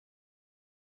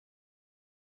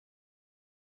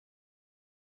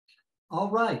All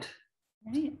right.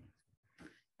 Right.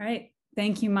 All right.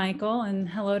 Thank you, Michael, and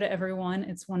hello to everyone.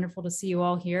 It's wonderful to see you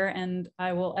all here. And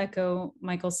I will echo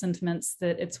Michael's sentiments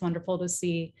that it's wonderful to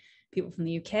see people from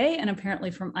the UK and apparently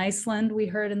from Iceland, we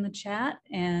heard in the chat,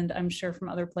 and I'm sure from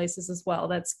other places as well.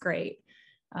 That's great.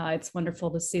 It's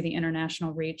wonderful to see the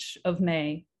international reach of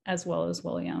May as well as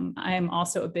William. I am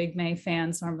also a big May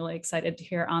fan, so I'm really excited to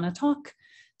hear Anna talk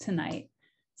tonight.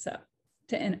 So,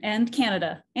 and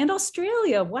Canada and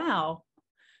Australia, wow.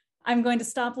 I'm going to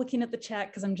stop looking at the chat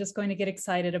because I'm just going to get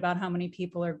excited about how many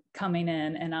people are coming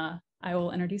in, and I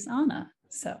will introduce Anna.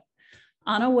 So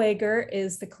Anna Wager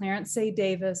is the Clarence A.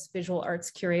 Davis Visual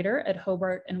Arts Curator at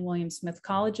Hobart and William Smith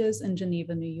Colleges in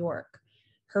Geneva, New York.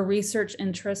 Her research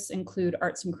interests include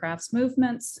arts and crafts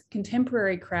movements,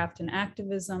 contemporary craft and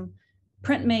activism,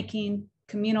 printmaking,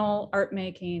 communal art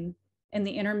making, and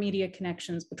the intermediate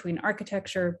connections between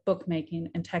architecture, bookmaking,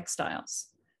 and textiles.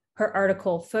 Her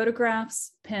article,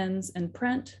 Photographs, Pens, and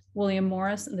Print, William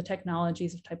Morris and the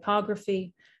Technologies of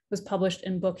Typography, was published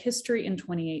in Book History in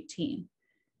 2018.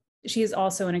 She is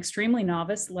also an extremely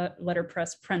novice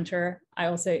letterpress printer. I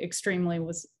will say extremely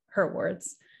was her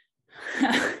words.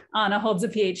 Anna holds a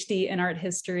PhD in art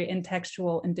history and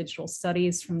textual and digital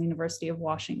studies from the University of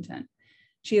Washington.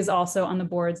 She is also on the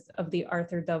boards of the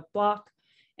Arthur Dove Block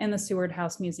and the Seward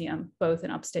House Museum, both in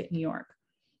upstate New York.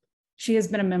 She has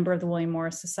been a member of the William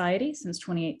Morris Society since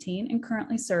 2018 and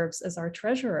currently serves as our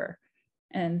treasurer.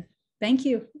 And thank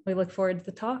you. We look forward to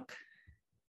the talk.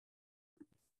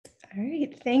 All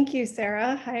right, thank you,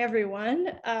 Sarah. Hi,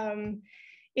 everyone.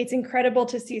 It's incredible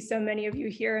to see so many of you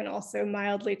here and also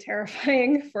mildly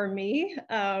terrifying for me.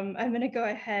 I'm going to go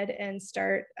ahead and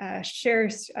start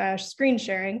screen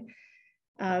sharing.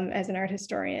 As an art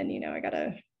historian, you know, I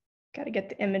gotta get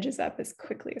the images up as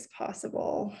quickly as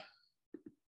possible.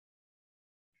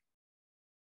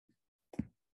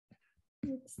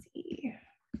 Let's see.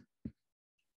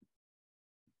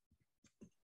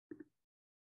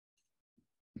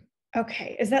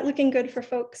 Okay, is that looking good for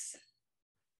folks?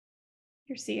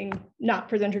 You're seeing not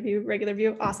presenter view, regular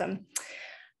view, awesome.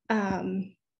 What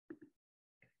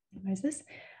is this?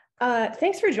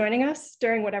 Thanks for joining us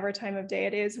during whatever time of day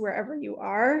it is, wherever you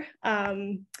are,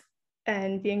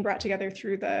 and being brought together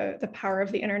through the power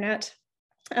of the internet.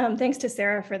 Thanks to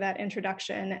Sarah for that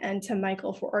introduction and to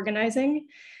Michael for organizing.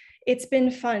 It's been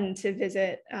fun to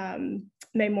visit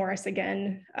May Morris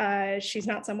again. She's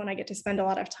not someone I get to spend a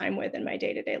lot of time with in my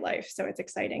day-to-day life, so it's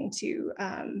exciting to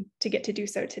get to do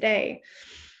so today.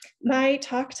 My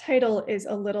talk title is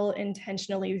a little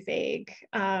intentionally vague.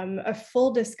 A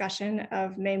full discussion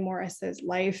of May Morris's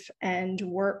life and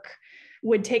work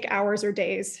would take hours or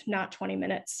days, not 20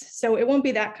 minutes. So it won't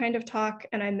be that kind of talk,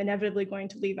 and I'm inevitably going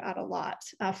to leave out a lot.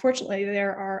 Fortunately,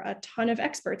 there are a ton of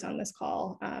experts on this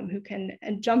call who can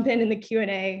jump in the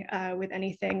Q&A with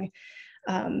anything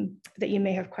that you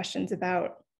may have questions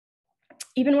about.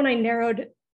 Even when I narrowed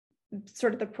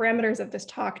sort of the parameters of this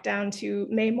talk down to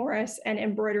May Morris and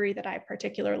embroidery that I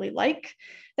particularly like,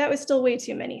 that was still way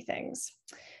too many things.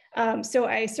 So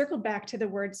I circled back to the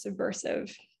word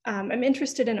subversive. I'm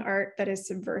interested in art that is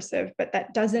subversive, but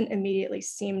that doesn't immediately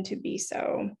seem to be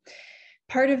so.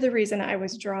 Part of the reason I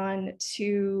was drawn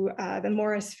to the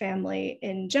Morris family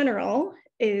in general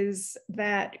is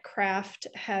that craft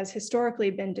has historically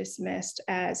been dismissed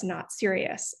as not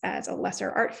serious, as a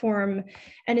lesser art form,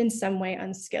 and in some way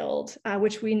unskilled,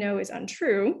 which we know is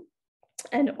untrue,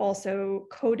 and also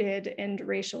coded in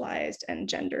racialized and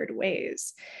gendered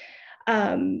ways.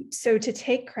 So to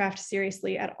take craft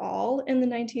seriously at all in the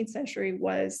 19th century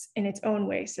was in its own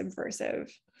way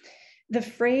subversive. The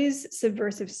phrase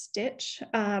subversive stitch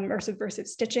or subversive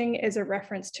stitching is a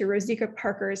reference to Rosika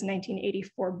Parker's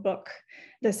 1984 book,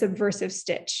 The Subversive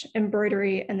Stitch,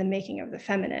 Embroidery and the Making of the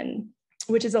Feminine,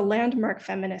 which is a landmark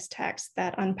feminist text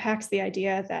that unpacks the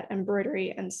idea that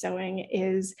embroidery and sewing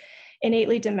is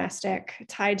innately domestic,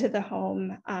 tied to the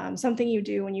home, something you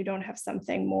do when you don't have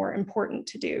something more important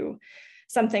to do,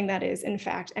 something that is in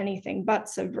fact anything but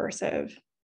subversive.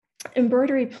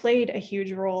 Embroidery played a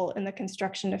huge role in the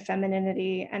construction of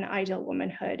femininity and ideal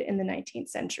womanhood in the 19th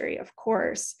century, of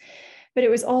course, but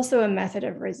it was also a method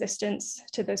of resistance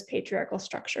to those patriarchal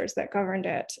structures that governed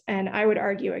it, and I would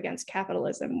argue against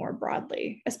capitalism more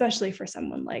broadly, especially for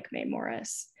someone like May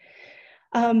Morris.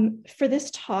 For this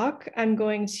talk, I'm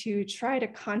going to try to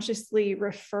consciously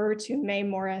refer to May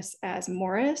Morris as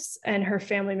Morris and her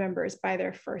family members by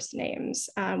their first names.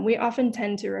 We often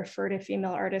tend to refer to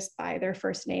female artists by their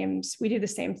first names. We do the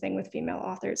same thing with female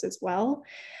authors as well.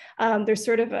 There's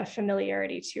sort of a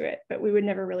familiarity to it, but we would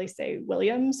never really say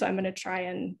William. So I'm going to try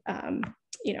and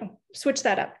switch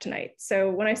that up tonight. So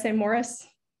when I say Morris,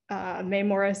 May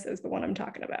Morris is the one I'm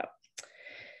talking about.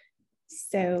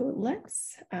 So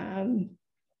let's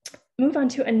move on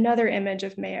to another image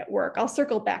of May at work. I'll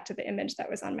circle back to the image that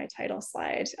was on my title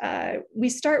slide. We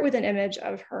start with an image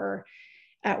of her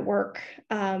at work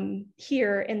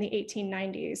here in the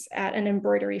 1890s at an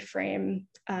embroidery frame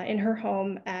in her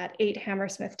home at 8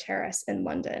 Hammersmith Terrace in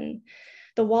London.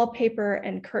 The wallpaper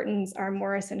and curtains are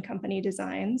Morris and Company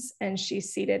designs, and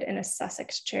she's seated in a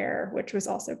Sussex chair, which was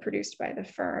also produced by the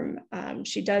firm.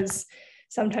 She does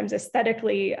sometimes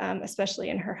aesthetically, especially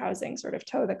in her housing, sort of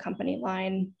toe the company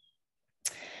line.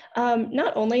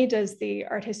 Not only does the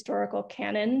art historical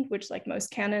canon, which like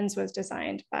most canons was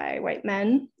designed by white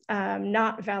men,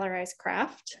 not valorize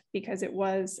craft because it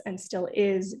was and still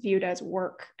is viewed as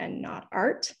work and not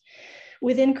art.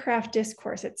 Within craft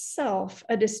discourse itself,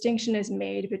 a distinction is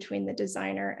made between the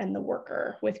designer and the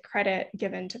worker, with credit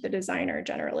given to the designer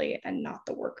generally and not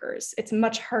the workers. It's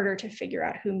much harder to figure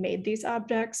out who made these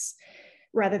objects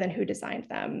rather than who designed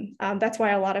them. That's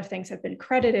why a lot of things have been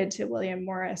credited to William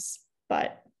Morris,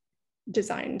 but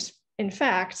designed, in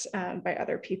fact, by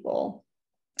other people.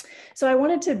 So I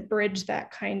wanted to bridge that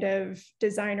kind of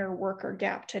designer-worker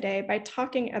gap today by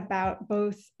talking about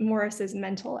both Morris's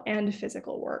mental and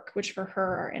physical work, which for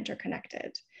her are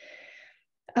interconnected.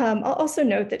 I'll also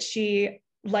note that she,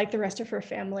 like the rest of her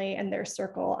family and their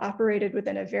circle, operated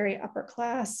within a very upper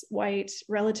class, white,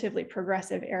 relatively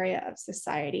progressive area of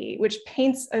society, which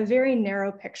paints a very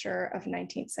narrow picture of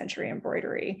 19th century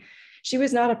embroidery. She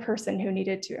was not a person who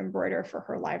needed to embroider for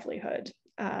her livelihood,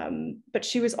 but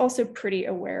she was also pretty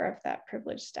aware of that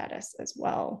privileged status as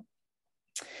well.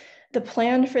 The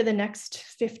plan for the next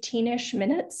 15-ish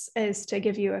minutes is to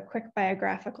give you a quick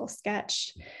biographical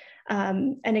sketch,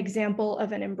 an example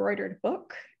of an embroidered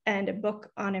book and a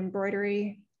book on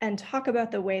embroidery, and talk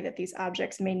about the way that these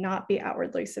objects may not be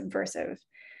outwardly subversive,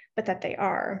 but that they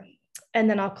are. And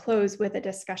then I'll close with a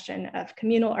discussion of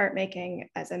communal art making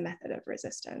as a method of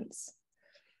resistance.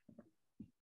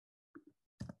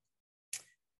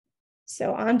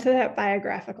 So on to that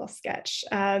biographical sketch.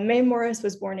 May Morris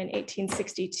was born in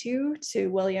 1862 to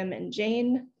William and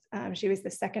Jane. She was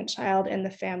the second child in the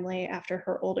family after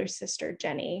her older sister,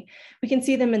 Jenny. We can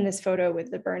see them in this photo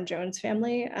with the Burne-Jones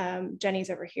family. Jenny's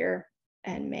over here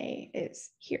and May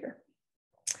is here.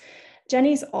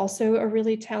 Jenny's also a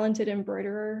really talented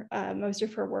embroiderer. Most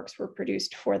of her works were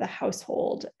produced for the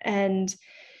household, and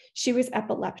she was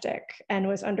epileptic and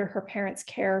was under her parents'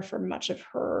 care for much of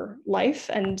her life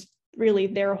and really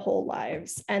their whole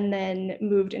lives, and then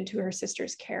moved into her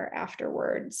sister's care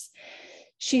afterwards.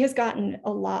 She has gotten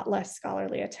a lot less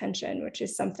scholarly attention, which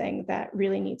is something that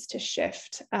really needs to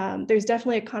shift. There's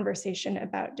definitely a conversation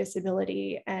about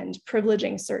disability and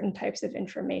privileging certain types of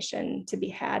information to be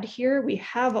had here. We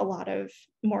have a lot of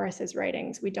Morris's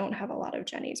writings. We don't have a lot of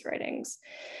Jenny's writings.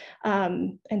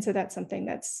 And so that's something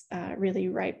that's really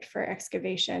ripe for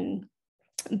excavation.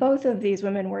 Both of these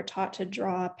women were taught to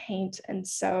draw, paint, and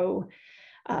sew,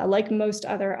 like most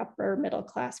other upper middle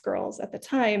class girls at the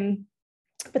time,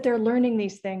 but they're learning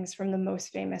these things from the most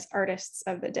famous artists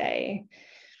of the day.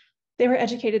 They were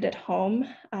educated at home,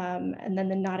 and then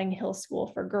the Notting Hill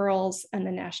School for Girls and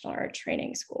the National Art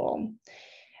Training School.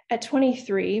 At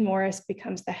 23, Morris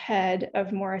becomes the head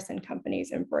of Morris and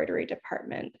Company's embroidery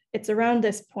department. It's around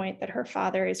this point that her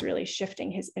father is really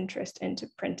shifting his interest into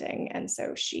printing, and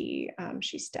so she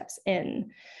steps in.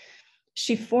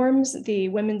 She forms the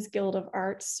Women's Guild of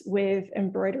Arts with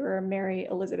embroiderer Mary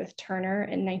Elizabeth Turner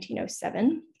in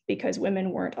 1907 because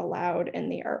women weren't allowed in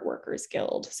the Art Workers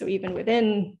Guild. So even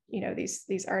within, you know,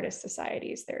 these artist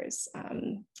societies, there's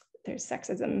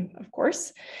sexism, of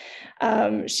course.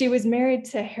 She was married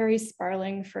to Harry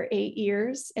Sparling for 8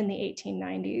 years in the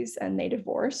 1890s, and they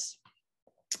divorced.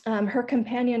 Her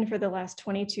companion for the last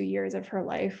 22 years of her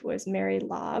life was Mary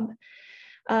Lobb.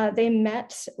 They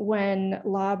met when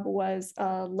Lobb was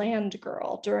a land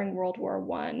girl during World War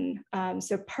I.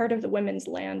 So part of the Women's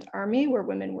Land Army, where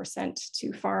women were sent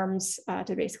to farms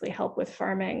to basically help with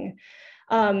farming.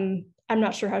 I'm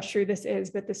not sure how true this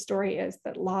is, but the story is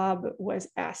that Lobb was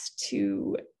asked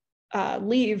to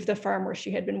leave the farm where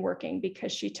she had been working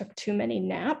because she took too many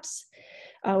naps,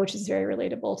 which is very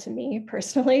relatable to me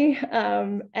personally.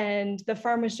 And the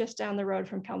farm was just down the road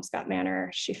from Kelmscott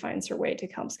Manor. She finds her way to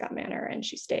Kelmscott Manor and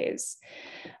she stays.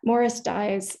 Morris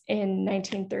dies in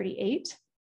 1938,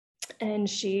 and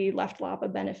she left Lobb a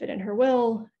benefit in her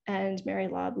will, and Mary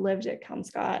Lobb lived at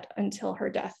Kelmscott until her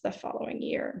death the following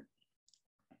year.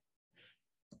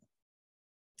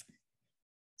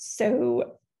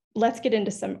 So let's get into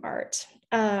some art.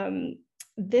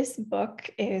 this book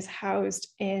is housed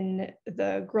in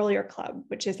the Grolier Club,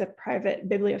 which is a private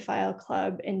bibliophile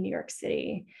club in New York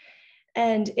City.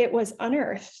 And it was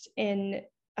unearthed in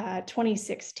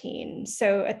 2016.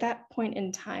 So at that point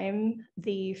in time,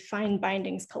 the fine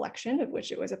bindings collection, of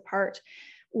which it was a part,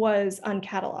 was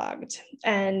uncatalogued.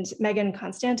 And Megan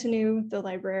Constantinou, the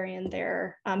librarian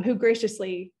there, who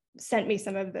graciously sent me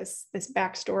some of this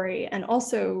backstory and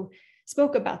also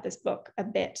spoke about this book a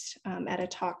bit at a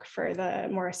talk for the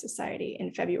Morris Society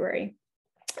in February.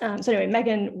 So anyway,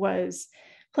 Megan was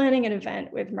planning an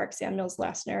event with Mark Samuels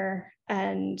Lassner,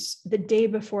 and the day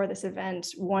before this event,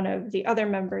 one of the other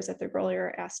members at the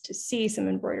Grolier asked to see some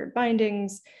embroidered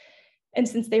bindings. And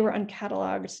since they were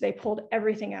uncatalogued, they pulled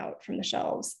everything out from the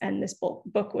shelves, and this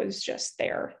book was just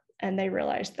there. And they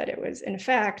realized that it was, in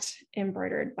fact,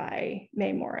 embroidered by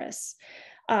Mae Morris.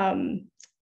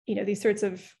 You know, these sorts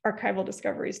of archival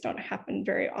discoveries don't happen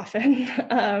very often.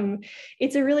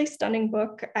 It's a really stunning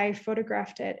book. I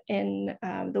photographed it in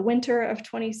the winter of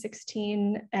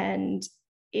 2016, and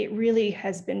it really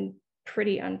has been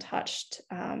pretty untouched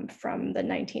from the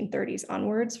 1930s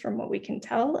onwards, from what we can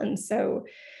tell. And so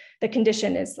the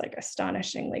condition is like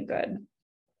astonishingly good.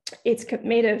 It's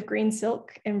made of green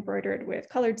silk embroidered with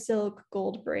colored silk,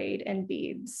 gold braid, and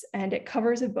beads. And it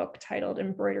covers a book titled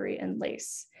Embroidery and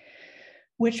Lace,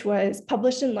 which was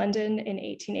published in London in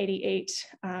 1888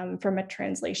 from a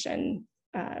translation.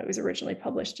 It was originally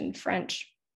published in French.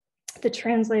 The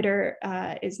translator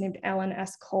is named Alan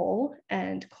S. Cole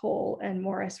and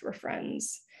Morris were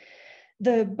friends.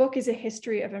 The book is a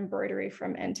history of embroidery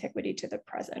from antiquity to the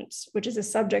present, which is a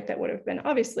subject that would have been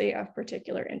obviously of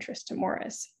particular interest to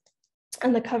Morris.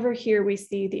 On the cover here, we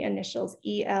see the initials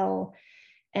EL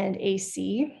and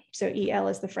AC. So EL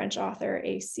is the French author,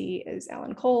 AC is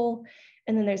Alan Cole.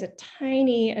 And then there's a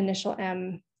tiny initial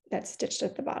M that's stitched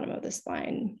at the bottom of the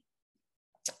spine.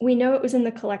 We know it was in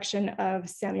the collection of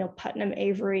Samuel Putnam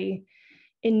Avery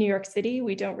in New York City.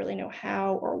 We don't really know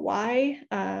how or why.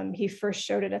 He first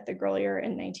showed it at the Grolier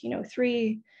in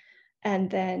 1903, and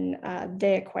then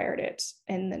they acquired it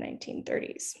in the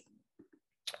 1930s.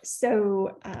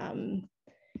 So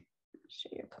show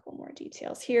you a couple more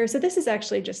details here. So this is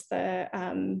actually just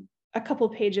the a couple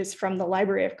pages from the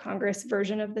Library of Congress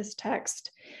version of this text.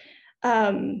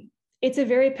 It's a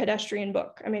very pedestrian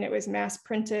book. I mean, it was mass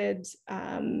printed.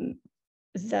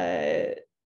 The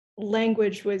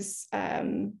language was,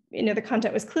 the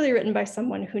content was clearly written by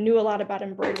someone who knew a lot about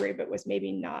embroidery, but was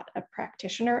maybe not a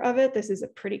practitioner of it. This is a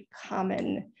pretty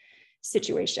common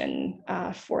situation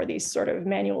for these sort of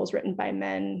manuals written by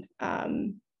men,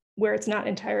 where it's not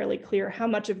entirely clear how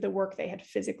much of the work they had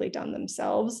physically done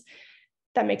themselves.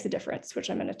 That makes a difference, which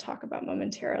I'm going to talk about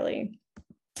momentarily.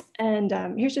 And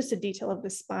here's just a detail of the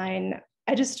spine.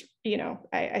 I just,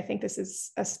 I think this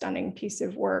is a stunning piece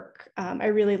of work. I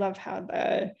really love how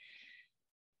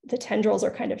the tendrils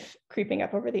are kind of creeping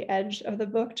up over the edge of the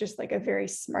book, just like a very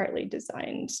smartly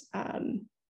designed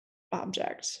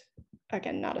object.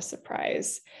 Again, not a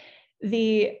surprise.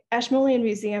 The Ashmolean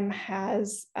Museum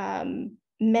has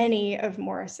many of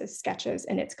Morris's sketches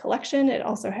in its collection. It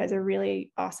also has a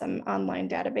really awesome online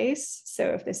database. So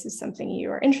if this is something you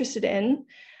are interested in,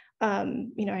 I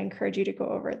encourage you to go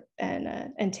over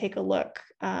and take a look.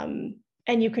 And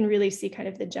you can really see kind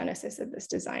of the genesis of this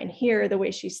design here, the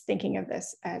way she's thinking of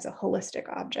this as a holistic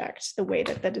object, the way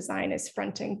that the design is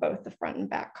fronting both the front and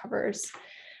back covers.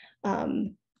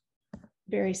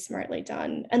 Very smartly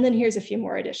done. And then here's a few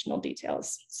more additional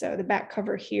details. So the back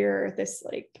cover here, this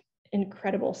like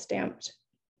incredible stamped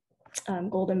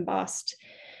gold embossed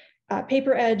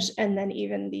paper edge, and then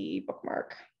even the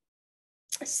bookmark.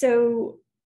 So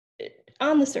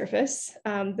on the surface,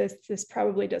 this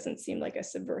probably doesn't seem like a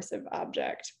subversive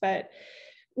object, but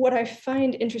what I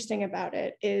find interesting about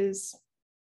it is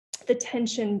the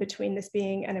tension between this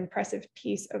being an impressive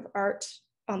piece of art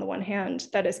on the one hand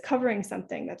that is covering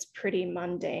something that's pretty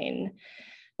mundane,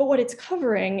 but what it's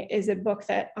covering is a book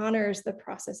that honors the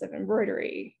process of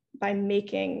embroidery by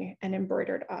making an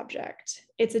embroidered object.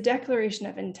 It's a declaration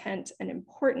of intent and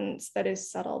importance that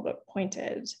is subtle but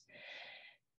pointed,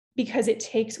 because it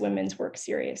takes women's work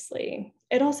seriously.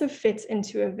 It also fits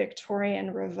into a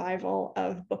Victorian revival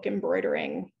of book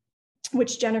embroidering,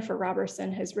 which Jennifer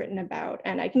Robertson has written about.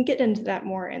 And I can get into that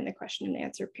more in the question and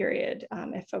answer period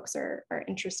if folks are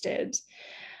interested.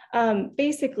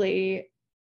 Basically,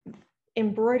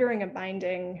 embroidering a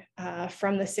binding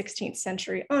from the 16th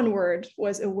century onward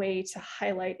was a way to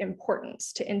highlight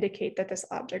importance, to indicate that this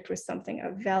object was something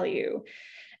of value.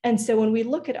 And so when we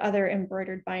look at other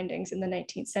embroidered bindings in the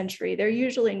 19th century, they're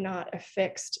usually not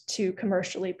affixed to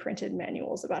commercially printed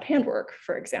manuals about handwork,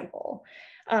 for example.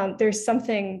 There's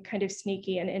something kind of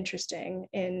sneaky and interesting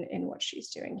in what she's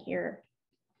doing here.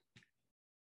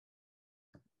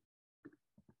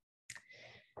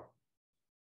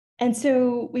 And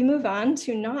so we move on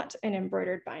to not an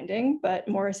embroidered binding, but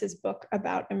Morris's book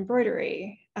about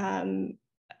embroidery,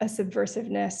 a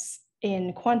subversiveness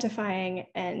in quantifying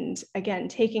and, again,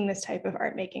 taking this type of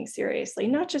art making seriously,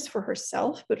 not just for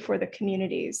herself, but for the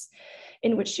communities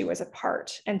in which she was a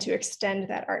part, and to extend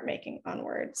that art making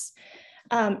onwards.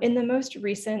 In the most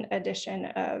recent edition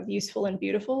of Useful and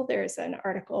Beautiful, there's an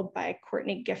article by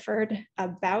Courtney Gifford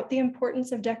about the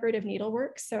importance of decorative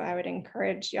needlework. So I would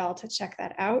encourage y'all to check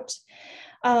that out.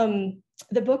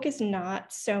 The book is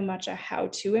not so much a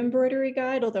how-to embroidery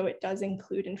guide, although it does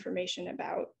include information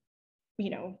about,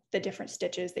 the different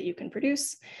stitches that you can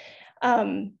produce.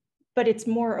 But it's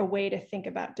more a way to think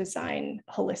about design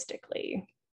holistically.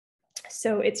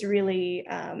 So it's really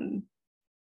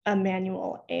a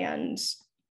manual and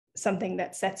something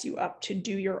that sets you up to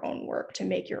do your own work, to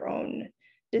make your own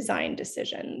design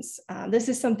decisions. This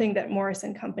is something that Morris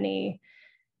and Company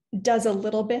does a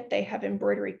little bit. They have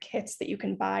embroidery kits that you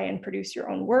can buy and produce your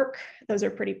own work. Those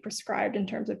are pretty prescribed in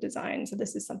terms of design. So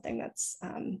this is something that's,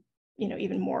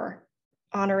 even more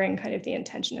honoring kind of the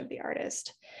intention of the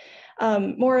artist.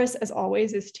 Morris, as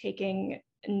always, is taking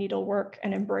needlework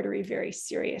and embroidery very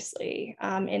seriously.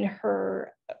 In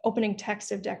her opening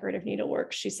text of Decorative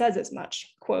Needlework, she says as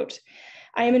much, quote,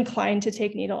 "I am inclined to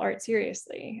take needle art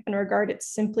seriously and regard its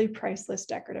simply priceless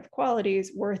decorative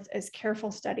qualities worth as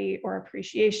careful study or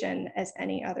appreciation as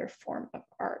any other form of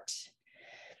art."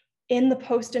 In the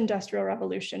post-industrial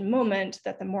revolution moment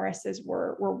that the Morrises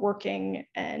were working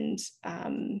and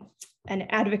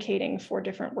advocating for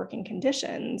different working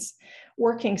conditions,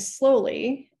 working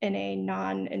slowly in a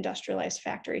non-industrialized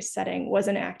factory setting was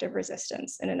an act of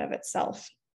resistance in and of itself.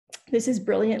 This is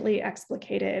brilliantly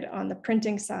explicated on the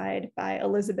printing side by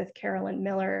Elizabeth Carolyn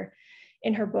Miller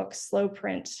in her book, Slow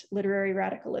Print, Literary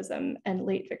Radicalism and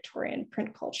Late Victorian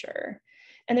Print Culture.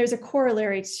 And there's a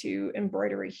corollary to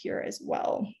embroidery here as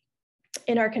well.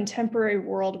 In our contemporary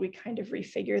world, we kind of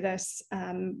refigure this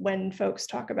when folks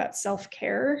talk about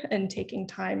self-care and taking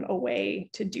time away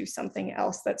to do something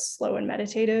else that's slow and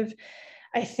meditative.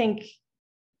 I think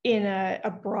in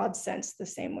a broad sense, the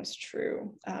same was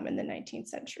true in the 19th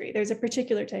century. There's a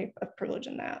particular type of privilege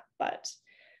in that, but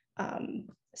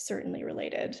certainly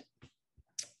related.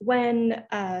 When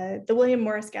the William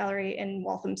Morris Gallery in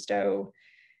Walthamstow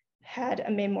had a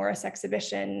May Morris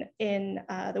exhibition in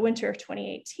the winter of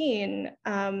 2018,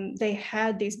 they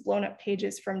had these blown up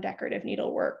pages from decorative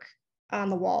needlework on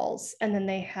the walls. And then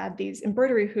they had these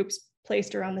embroidery hoops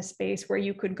placed around the space where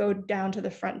you could go down to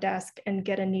the front desk and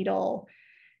get a needle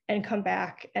and come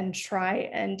back and try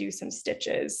and do some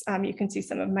stitches. You can see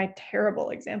some of my terrible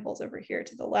examples over here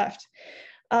to the left.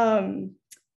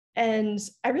 And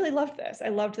I really loved this. I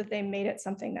loved that they made it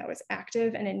something that was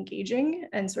active and engaging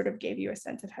and sort of gave you a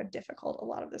sense of how difficult a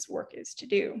lot of this work is to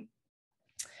do.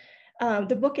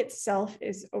 The book itself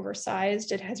is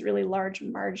oversized. It has really large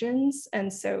margins.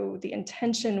 And so the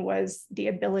intention was the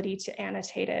ability to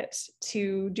annotate it,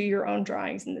 to do your own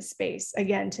drawings in the space,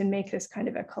 again, to make this kind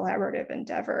of a collaborative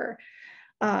endeavor,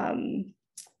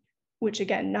 which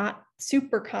again, not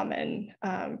super common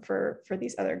for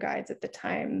these other guides at the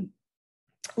time.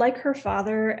 Like her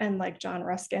father and like John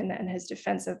Ruskin and his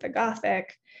defense of the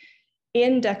Gothic,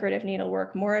 in decorative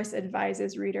needlework, Morris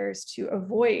advises readers to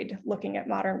avoid looking at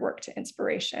modern work to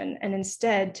inspiration and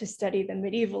instead to study the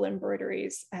medieval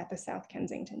embroideries at the South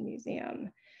Kensington Museum.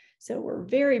 So we're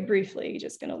very briefly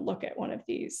just going to look at one of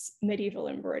these medieval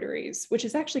embroideries, which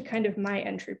is actually kind of my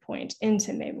entry point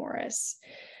into May Morris.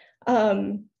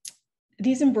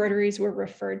 These embroideries were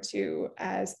referred to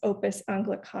as opus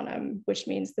Anglicanum, which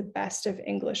means the best of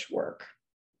English work.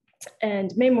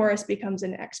 And May Morris becomes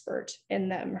an expert in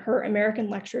them. Her American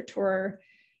lecture tour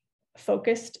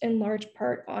focused in large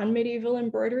part on medieval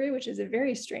embroidery, which is a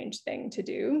very strange thing to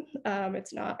do.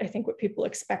 It's not, I think, what people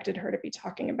expected her to be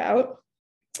talking about.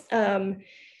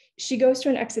 She goes to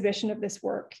an exhibition of this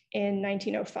work in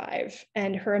 1905,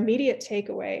 and her immediate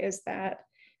takeaway is that,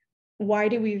 why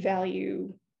do we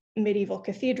value medieval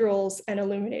cathedrals and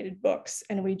illuminated books,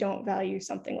 and we don't value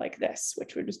something like this,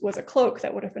 which was a cloak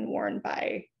that would have been worn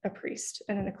by a priest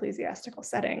in an ecclesiastical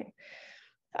setting?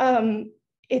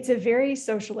 It's a very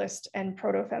socialist and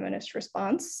proto-feminist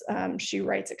response. She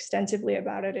writes extensively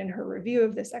about it in her review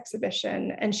of this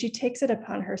exhibition, and she takes it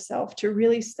upon herself to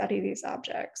really study these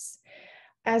objects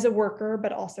as a worker,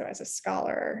 but also as a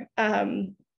scholar.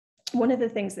 One of the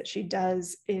things that she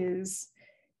does is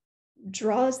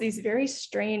draws these very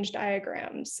strange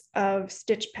diagrams of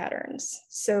stitch patterns.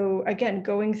 So again,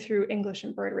 going through English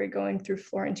embroidery, going through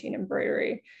Florentine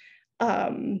embroidery,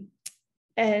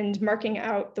 and marking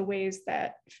out the ways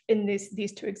that in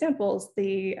these two examples,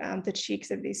 the cheeks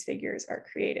of these figures are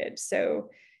created. So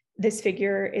this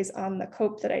figure is on the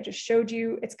cope that I just showed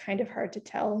you. It's kind of hard to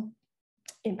tell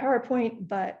in PowerPoint,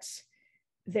 but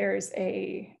there's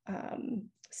a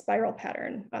spiral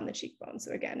pattern on the cheekbone.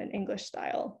 So again, an English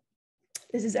style.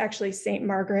 This is actually Saint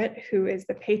Margaret, who is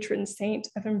the patron saint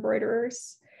of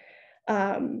embroiderers.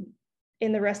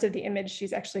 In the rest of the image,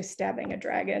 she's actually stabbing a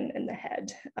dragon in the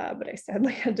head, but I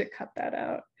sadly had to cut that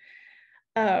out.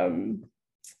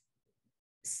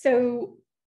 So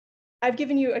I've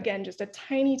given you, again, just a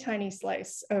tiny, tiny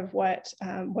slice of what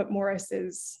Morris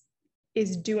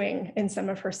is doing in some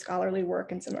of her scholarly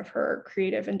work and some of her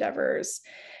creative endeavors.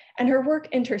 And her work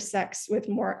intersects with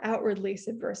more outwardly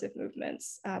subversive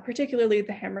movements, particularly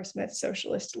the Hammersmith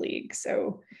Socialist League.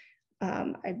 So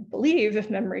I believe, if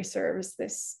memory serves,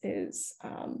 this is,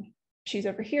 she's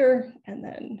over here, and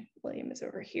then William is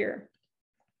over here.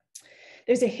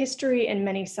 There's a history in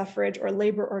many suffrage or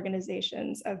labor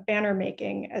organizations of banner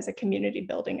making as a community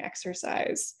building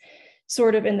exercise,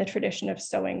 sort of in the tradition of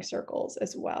sewing circles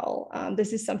as well.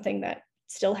 This is something that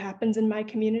still happens in my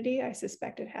community. I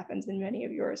suspect it happens in many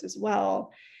of yours as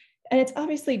well. And it's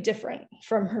obviously different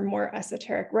from her more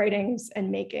esoteric writings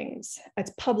and makings.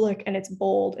 It's public and it's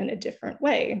bold in a different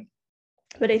way.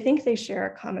 But I think they share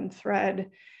a common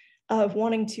thread of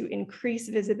wanting to increase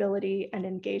visibility and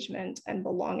engagement and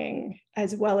belonging,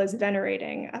 as well as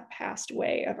venerating a past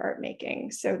way of art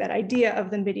making. So that idea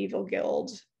of the medieval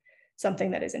guild,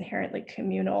 something that is inherently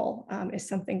communal, is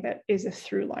something that is a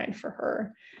through line for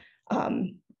her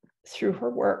through her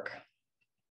work.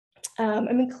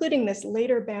 I'm including this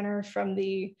later banner from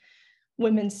the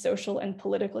Women's Social and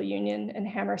Political Union in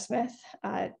Hammersmith,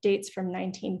 dates from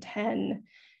 1910.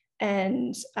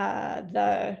 And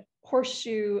the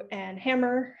horseshoe and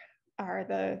hammer are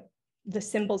the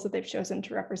symbols that they've chosen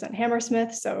to represent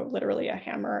Hammersmith. So literally a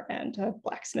hammer and a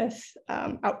blacksmith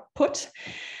output.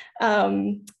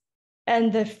 And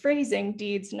the phrasing,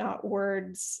 deeds, not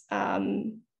words,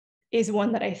 is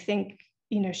one that I think,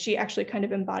 she actually kind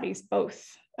of embodies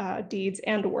both deeds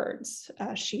and words.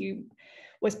 She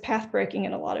was path-breaking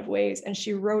in a lot of ways, and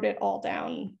she wrote it all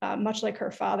down, much like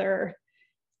her father,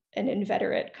 an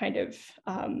inveterate kind of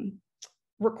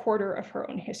recorder of her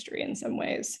own history in some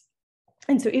ways.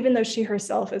 And so even though she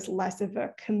herself is less of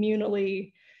a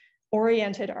communally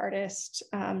oriented artist,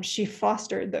 she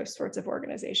fostered those sorts of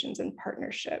organizations and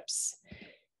partnerships.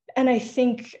 And I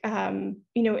think,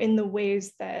 in the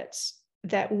ways that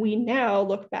we now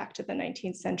look back to the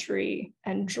 19th century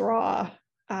and draw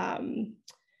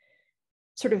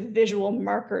sort of visual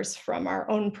markers from our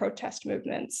own protest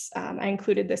movements. I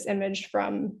included this image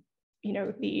from,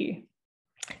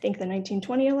 I think the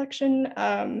 1920 election.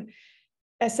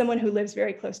 As someone who lives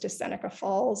very close to Seneca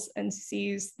Falls and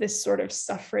sees this sort of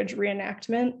suffrage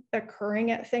reenactment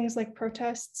occurring at things like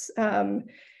protests,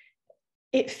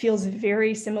 it feels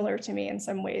very similar to me in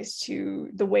some ways to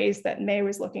the ways that May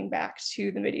was looking back to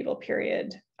the medieval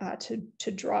period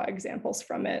to draw examples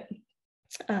from it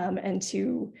and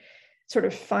to sort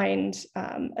of find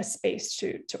a space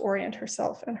to orient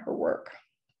herself and her work,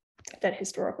 that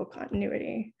historical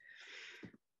continuity.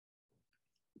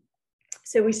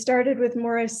 So we started with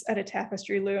Morris at a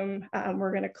tapestry loom.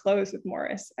 We're going to close with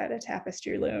Morris at a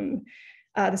tapestry loom.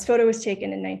 This photo was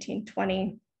taken in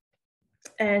 1920.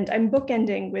 And I'm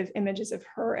bookending with images of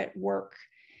her at work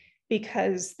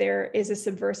because there is a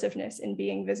subversiveness in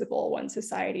being visible when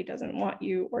society doesn't want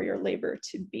you or your labor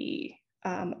to be.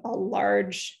 A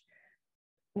large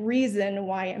reason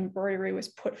why embroidery was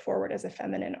put forward as a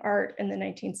feminine art in the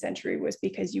 19th century was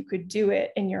because you could do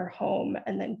it in your home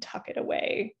and then tuck it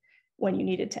away when you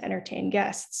needed to entertain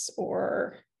guests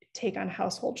or take on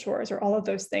household chores or all of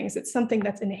those things. It's something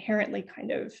that's inherently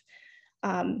kind of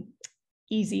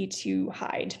easy to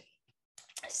hide.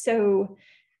 So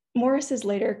Morris's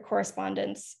later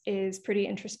correspondence is pretty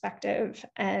introspective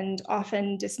and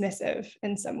often dismissive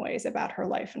in some ways about her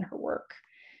life and her work.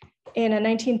 In a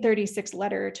 1936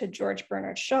 letter to George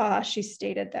Bernard Shaw, she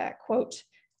stated that, quote,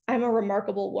 "I'm a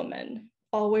remarkable woman,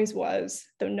 always was,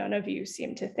 though none of you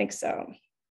seem to think so."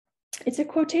 It's a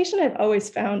quotation I've always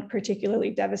found particularly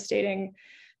devastating,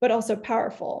 but also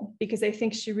powerful, because I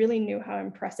think she really knew how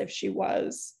impressive she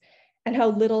was and how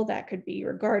little that could be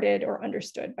regarded or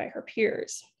understood by her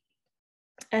peers.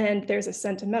 And there's a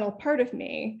sentimental part of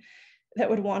me that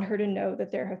would want her to know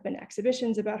that there have been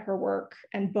exhibitions about her work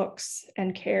and books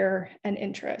and care and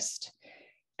interest.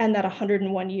 and that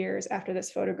 101 years after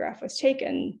this photograph was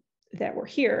taken, that we're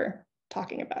here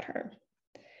talking about her.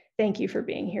 Thank you for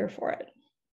being here for it.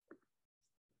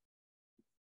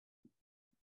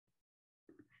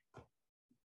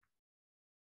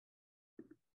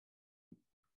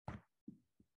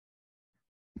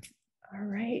 All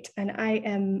right, and I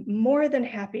am more than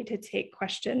happy to take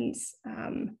questions,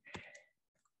 and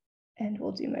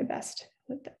will do my best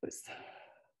with those.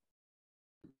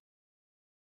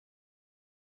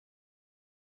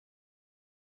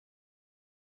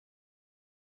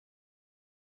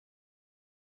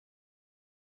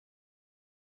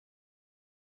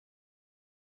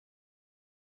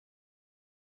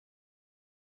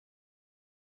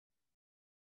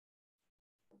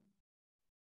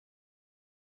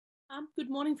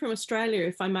 Good morning from Australia,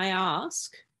 if I may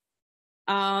ask.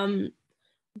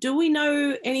 Do we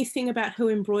know anything about who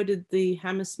embroidered the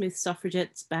Hammersmith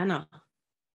Suffragettes banner?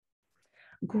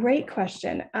 Great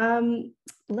question.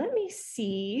 Let me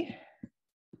see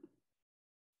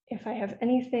if I have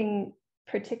anything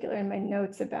particular in my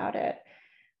notes about it.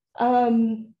 I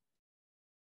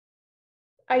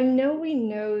know we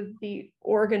know the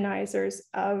organizers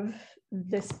of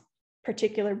this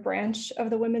particular branch of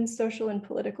the Women's Social and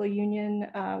Political Union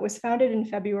was founded in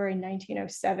February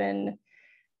 1907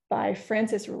 by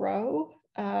Frances Rowe.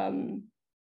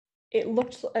 It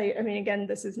looked like, I mean, again,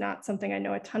 this is not something I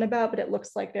know a ton about, but it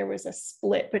looks like there was a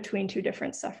split between two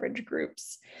different suffrage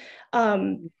groups.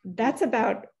 That's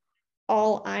about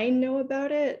all I know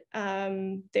about it.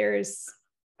 There's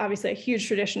obviously a huge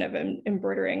tradition of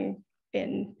embroidering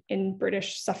in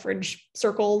British suffrage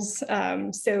circles.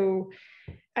 So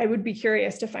I would be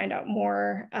curious to find out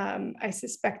more. I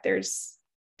suspect there's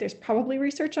probably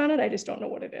research on it. I just don't know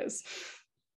what it is.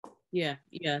 Yeah,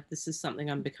 this is something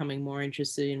I'm becoming more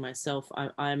interested in myself.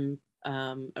 I'm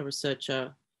a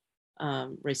researcher,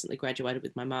 recently graduated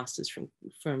with my master's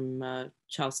from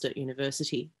Charles Sturt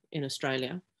University in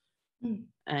Australia.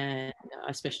 And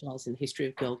I specialise in the history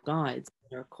of Girl Guides.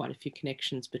 There are quite a few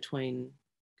connections between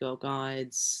Girl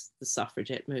Guides, the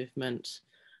suffragette movement,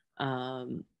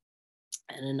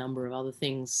 and a number of other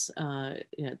things,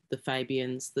 the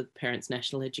Fabians, the Parents'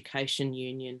 National Education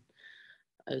Union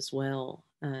as well.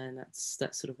 And that's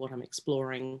sort of what I'm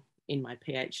exploring in my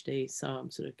PhD. So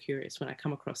I'm sort of curious when I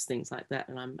come across things like that,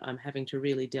 and I'm having to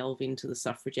really delve into the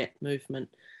suffragette movement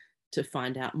to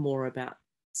find out more about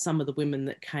some of the women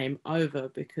that came over,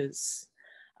 because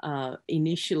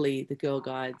initially the Girl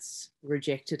Guides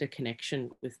rejected a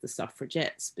connection with the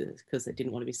suffragettes because they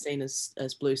didn't want to be seen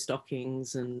as blue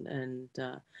stockings and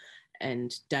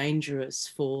dangerous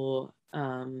for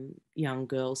young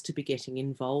girls to be getting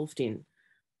involved in,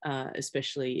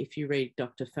 especially if you read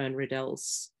Dr. Fern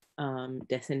Riddell's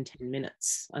Death in 10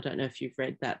 Minutes. I don't know if you've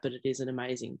read that, but it is an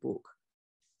amazing book.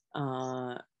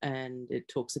 And it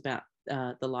talks about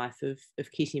the life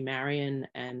of Kitty Marion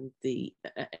and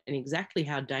exactly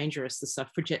how dangerous the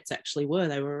suffragettes actually were.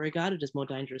 They were regarded as more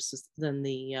dangerous than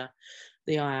the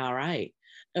IRA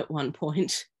at one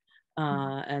point.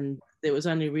 And there was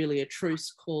only really a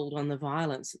truce called on the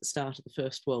violence at the start of the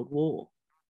First World War.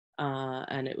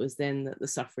 And it was then that the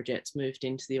suffragettes moved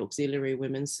into the auxiliary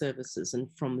women's services, and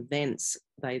from thence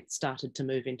they started to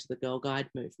move into the Girl Guide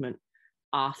movement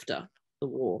after the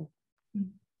war,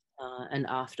 and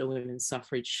after women's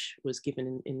suffrage was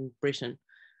given in Britain.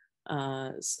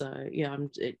 So yeah,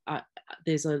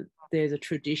 there's a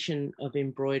tradition of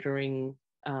embroidering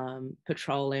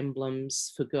patrol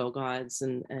emblems for Girl Guides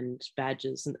and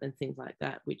badges and things like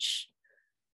that, which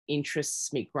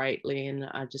interests me greatly. And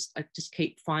I just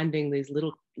keep finding these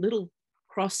little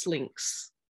cross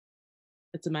links.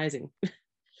 It's amazing.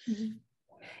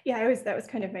 Yeah, that was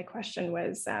kind of my question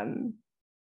was,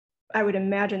 I would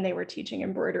imagine they were teaching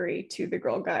embroidery to the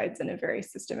Girl Guides in a very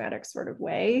systematic sort of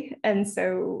way. And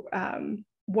so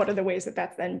what are the ways that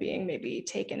that's then being maybe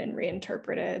taken and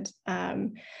reinterpreted?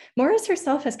 Morris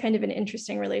herself has kind of an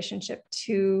interesting relationship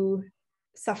to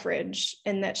suffrage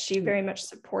in that she very much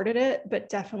supported it, but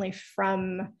definitely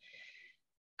from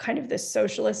kind of this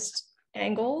socialist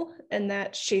angle, and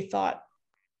that she thought,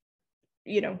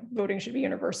 voting should be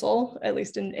universal, at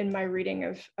least in my reading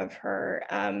of her.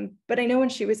 But I know when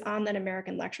she was on that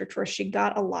American lecture tour, she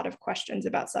got a lot of questions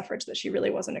about suffrage that she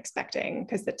really wasn't expecting,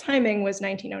 because the timing was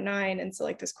 1909. And so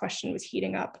like this question was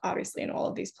heating up, obviously, in all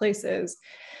of these places.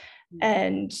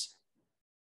 And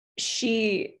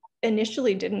she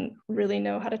initially didn't really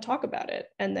know how to talk about it.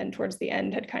 And then towards the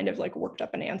end had kind of like worked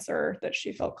up an answer that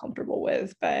she felt comfortable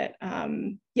with. But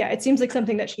yeah, it seems like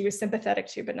something that she was sympathetic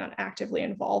to, but not actively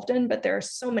involved in. But there are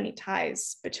so many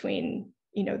ties between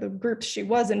you know, the groups she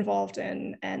was involved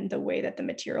in and the way that the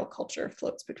material culture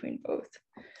floats between both.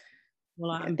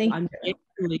 Well, I'm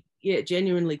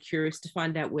genuinely curious to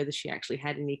find out whether she actually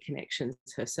had any connections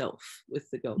herself with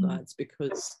the Girl Guides,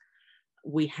 because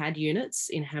we had units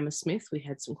in Hammersmith. We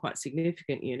had some quite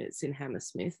significant units in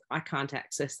Hammersmith. I can't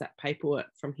access that paperwork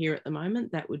from here at the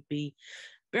moment. That would be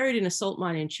buried in a salt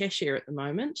mine in Cheshire at the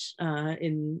moment,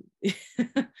 in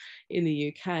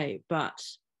the UK. But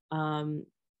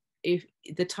if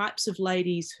the types of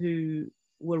ladies who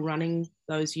were running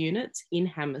those units in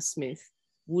Hammersmith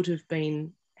would have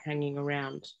been hanging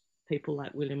around people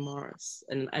like William Morris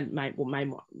and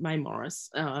May Morris,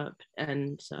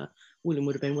 and William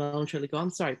would have been well and truly gone.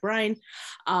 Sorry, brain.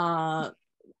 But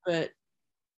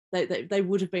they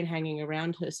would have been hanging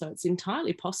around her. So it's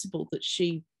entirely possible that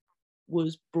she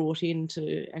was brought in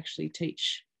to actually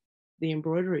teach the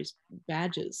embroidery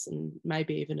badges and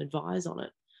maybe even advise on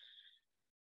it.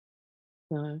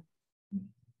 So,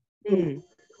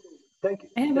 Thank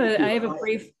you. I have a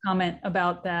brief comment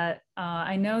about that.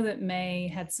 I know that May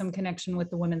had some connection with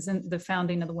the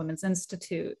founding of the Women's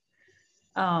Institute,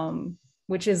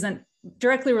 which isn't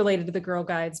directly related to the Girl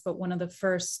Guides, but one of the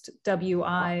first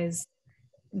WIs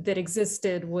that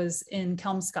existed was in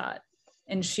Kelmscott,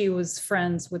 and she was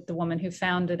friends with the woman who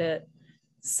founded it.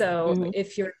 So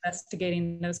if you're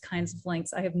investigating those kinds of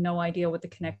links, I have no idea what the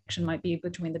connection might be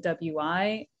between the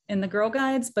WI and the Girl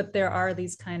Guides, but there are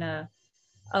these kind of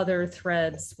other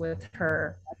threads with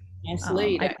her. Nice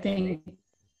lead, I think.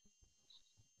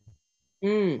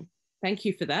 Thank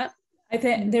you for that. I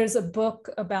think there's a book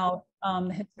about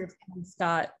the history of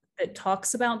Kelmscott that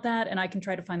talks about that, and I can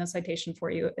try to find the citation for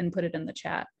you and put it in the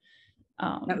chat.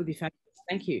 That would be fabulous.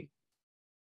 Thank you.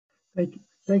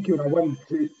 Thank you. And I wanted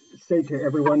to say to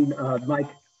everyone, my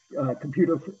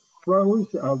computer froze.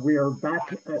 We are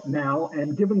back now,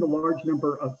 and given the large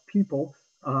number of people,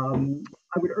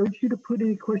 I would urge you to put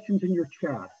any questions in your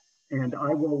chat, and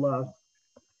I will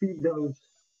feed those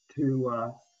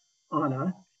to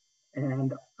Anna.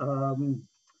 And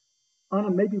Anna,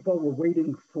 maybe while we're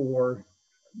waiting for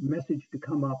message to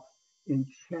come up in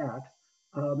chat,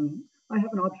 I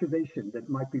have an observation that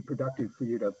might be productive for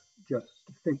you to just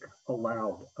think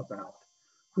aloud about,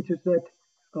 which is that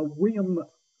William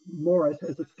Morris,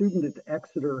 as a student at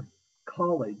Exeter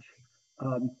College,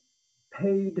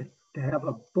 paid to have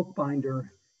a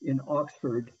bookbinder in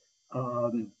Oxford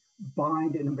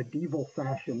bind in a medieval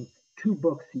fashion 2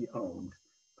 books he owned,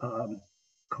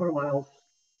 Carlyle's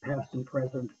Past and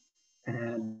Present,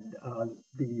 and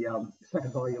the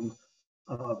second volume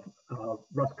of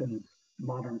Ruskin's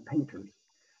Modern Painters.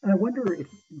 And I wonder if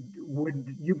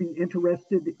would you be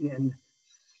interested in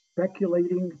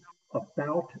speculating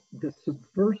about the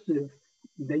subversive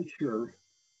nature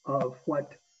of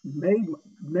what May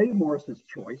Morris's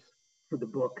choice for the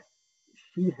book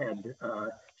she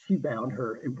bound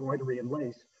her embroidery and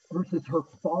lace versus her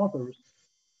father's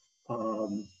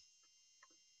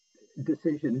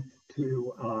decision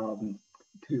to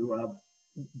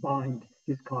bind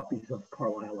his copies of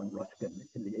Carlyle and Ruskin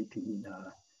in the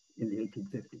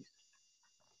 1850s.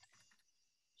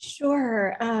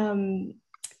 Sure,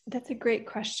 that's a great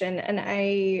question, and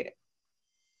I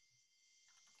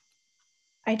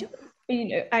don't,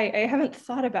 I haven't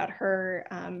thought about her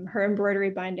her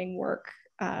embroidery binding work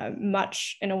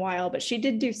much in a while, but she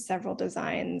did do several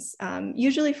designs,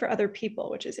 usually for other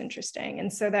people, which is interesting.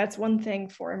 And so that's one thing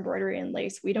for embroidery and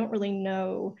lace. We don't really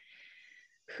know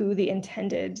who the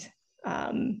intended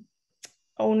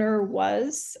owner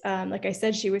was. Like I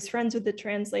said, she was friends with the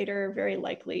translator. Very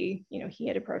likely, he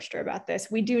had approached her about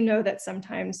this. We do know that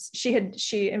sometimes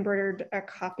she embroidered a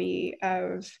copy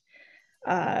of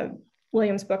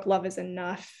William's book, Love is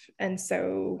Enough. And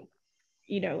so,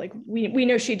 like we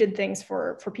know she did things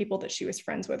for people that she was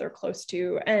friends with or close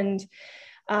to, and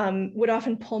would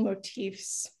often pull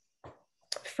motifs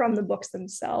from the books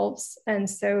themselves. And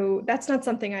so that's not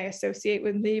something I associate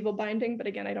with medieval binding, but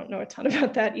again, I don't know a ton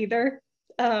about that either.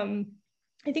 I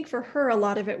think for her, a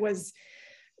lot of it was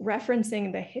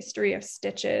referencing the history of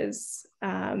stitches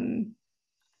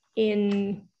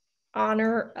in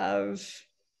honor of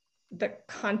the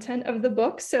content of the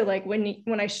book. So like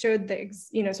when I showed the,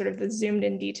 sort of the zoomed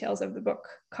in details of the book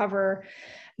cover,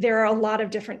 there are a lot of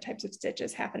different types of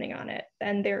stitches happening on it.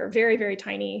 And they're very, very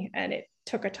tiny, and it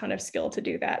took a ton of skill to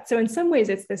do that. So in some ways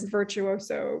it's this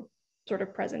virtuoso sort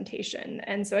of presentation.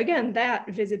 And so again, that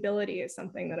visibility is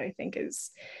something that I think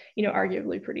is,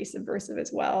 arguably pretty subversive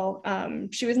as well.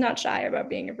 She was not shy about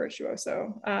being a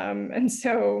virtuoso. And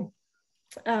so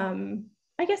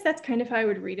I guess that's kind of how I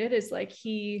would read it, is like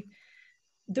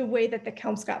the way that the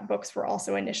Kelmscott books were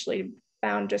also initially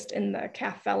bound just in the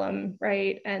calf vellum,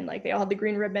 right? And like they all had the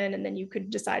green ribbon, and then you could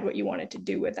decide what you wanted to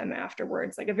do with them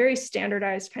afterwards, like a very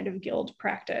standardized kind of guild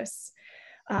practice.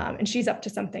 And she's up to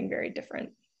something very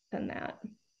different than that.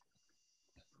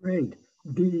 Great.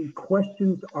 The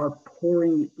questions are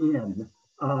pouring in.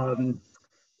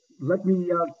 Let me,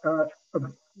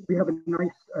 we have a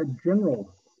nice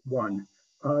general one.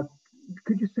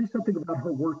 Could you say something about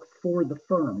her work for the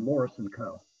firm, Morris and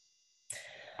Co.?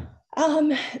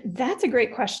 That's a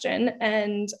great question.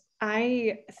 And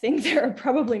I think there are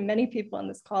probably many people on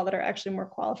this call that are actually more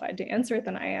qualified to answer it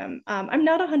than I am. I'm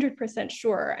not 100%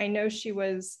 sure. I know she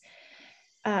was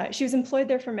employed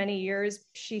there for many years.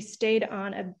 She stayed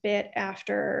on a bit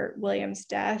after William's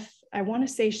death. I want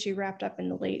to say she wrapped up in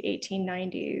the late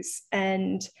 1890s.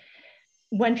 And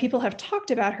when people have talked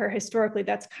about her historically,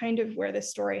 that's kind of where the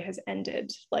story has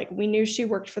ended. Like, we knew she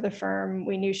worked for the firm.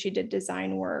 We knew she did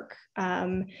design work.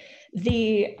 I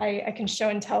can show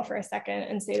and tell for a second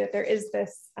and say that there is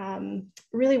this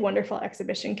really wonderful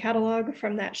exhibition catalog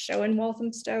from that show in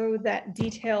Walthamstow that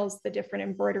details the different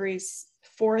embroideries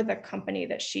for the company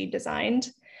that she designed.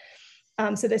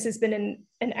 So this has been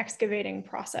an excavating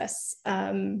process.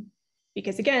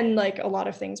 Because again, like a lot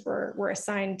of things were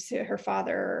assigned to her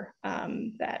father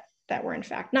that were in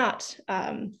fact not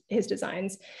his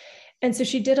designs. And so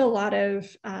she did a lot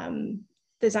of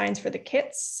designs for the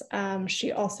kits.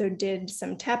 She also did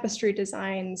some tapestry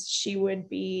designs. She would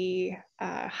be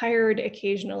hired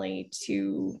occasionally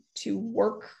to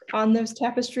work on those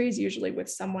tapestries, usually with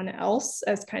someone else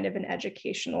as kind of an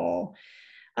educational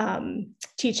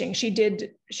teaching. She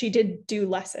did do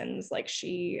lessons, like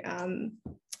she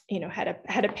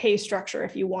had a pay structure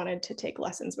if you wanted to take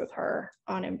lessons with her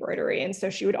on embroidery. And so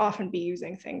she would often be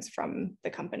using things from the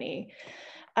company.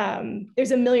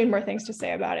 There's a million more things to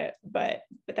say about it, but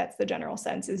that's the general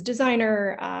sense. Is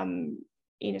designer,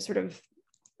 sort of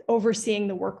overseeing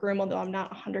the workroom, although I'm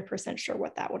not 100% sure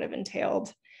what that would have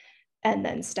entailed, and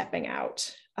then stepping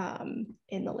out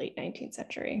in the late 19th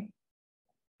century.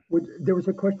 There was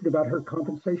a question about her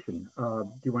compensation.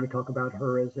 Do you want to talk about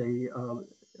her as a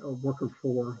worker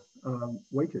for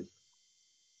wages?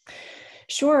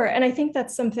 Sure. And I think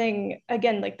that's something,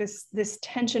 again, like this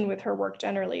tension with her work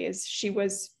generally is she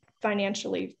was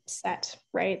financially set,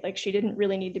 right? Like she didn't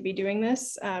really need to be doing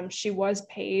this. She was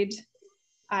paid.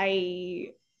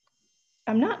 I'm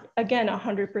not, again,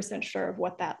 100% sure of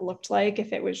what that looked like,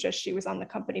 if it was just she was on the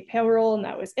company payroll and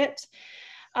that was it.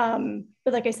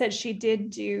 But like I said, she did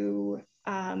do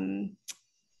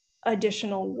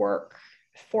additional work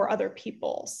for other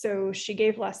people. So she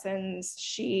gave lessons.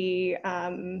 She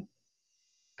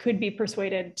could be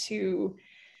persuaded to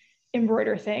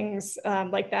embroider things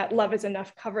like that Love Is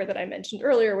Enough cover that I mentioned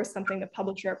earlier was something the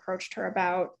publisher approached her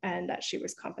about and that she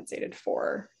was compensated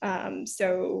for.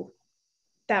 So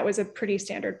that was a pretty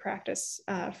standard practice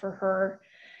for her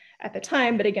at the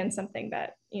time, but again, something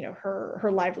that,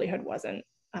 her livelihood wasn't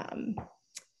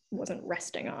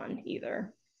resting on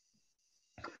either.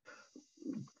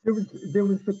 There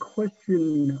was a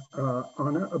question,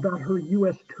 Anna, about her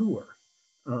U.S. tour.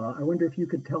 I wonder if you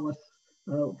could tell us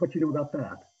what you know about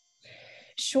that.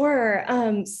 Sure.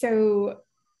 So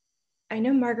I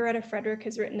know Margareta Frederick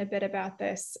has written a bit about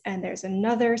this, and there's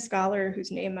another scholar whose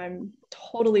name I'm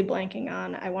totally blanking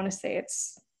on. I want to say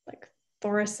it's like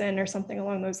Thoresen or something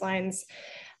along those lines.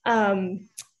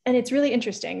 And it's really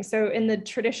interesting. So in the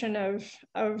tradition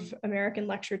of American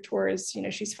lecture tours,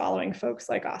 she's following folks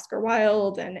like Oscar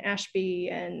Wilde and Ashby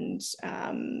and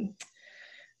some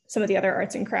of the other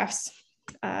arts and crafts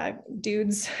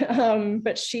dudes.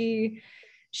 But she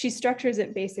structures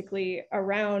it basically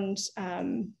around,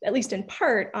 at least in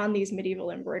part, on these medieval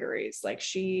embroideries. Like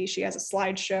she has a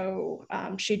slideshow.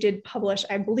 She did publish,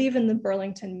 I believe, in the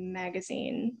Burlington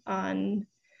magazine on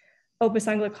Opus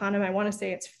Anglicanum. I want to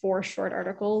say it's 4 short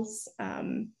articles.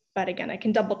 But again, I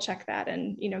can double check that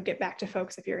and get back to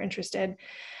folks if you're interested.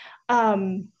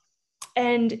 And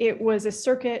it was a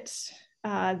circuit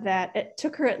that it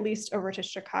took her at least over to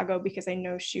Chicago, because I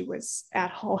know she was at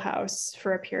Hull House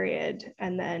for a period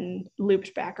and then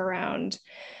looped back around.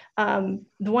 The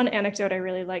one anecdote I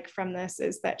really like from this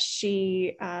is that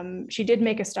she did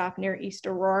make a stop near East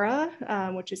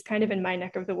Aurora, which is kind of in my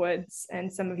neck of the woods,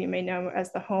 and some of you may know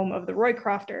as the home of the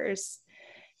Roycrofters.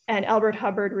 And Albert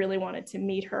Hubbard really wanted to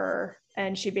meet her,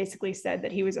 and she basically said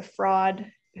that he was a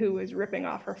fraud who was ripping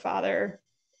off her father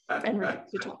and refused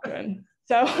to talk to him.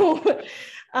 So,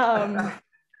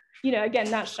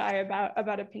 again, not shy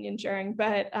about opinion sharing,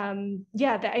 but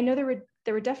yeah, I know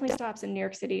there were definitely stops in New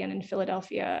York City and in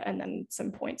Philadelphia, and then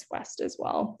some points west as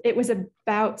well. It was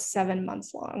about 7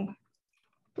 months long,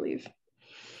 I believe.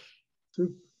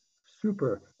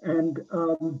 Super. And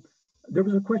there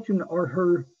was a question, are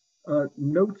her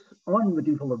notes on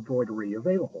medieval embroidery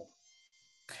available?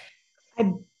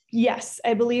 Yes,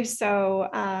 I believe so.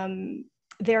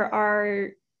 There are,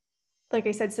 like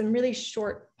I said, some really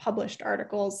short published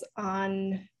articles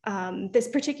on this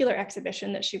particular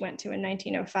exhibition that she went to in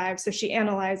 1905. So she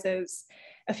analyzes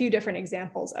a few different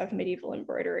examples of medieval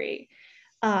embroidery.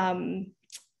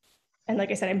 And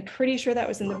like I said, I'm pretty sure that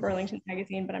was in the Burlington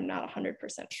magazine, but I'm not 100%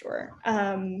 sure.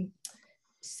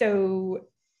 So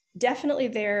definitely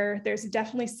there's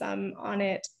definitely some on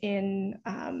it in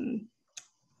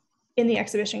the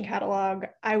exhibition catalog.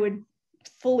 I would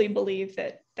fully believe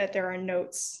that there are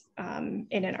notes in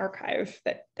an archive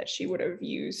that she would have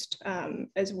used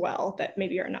as well that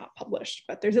maybe are not published,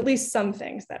 but there's at least some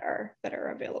things that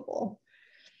are available.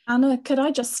 Anna, could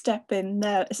I just step in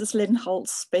there? This is Lynn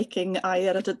Holtz speaking. I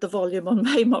edited the volume on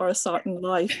May Morris Art and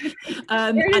Life.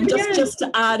 And just to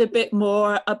add a bit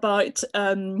more about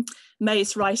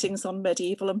May's writings on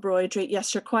medieval embroidery.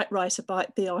 Yes, you're quite right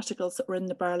about the articles that were in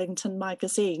the Burlington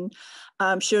magazine.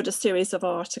 She wrote a series of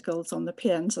articles on the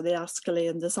Pienza, the Ascoli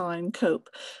and the Zion Cope,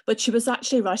 but she was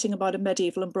actually writing about a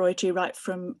medieval embroidery right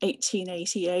from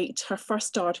 1888. Her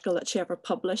first article that she ever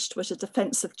published was a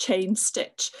defensive chain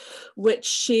stitch, which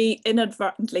she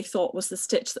inadvertently thought was the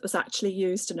stitch that was actually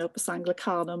used in Opus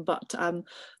Anglicanum, but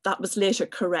that was later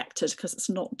corrected because it's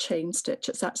not chain stitch,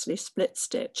 it's actually split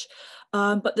stitch.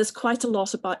 But there's quite a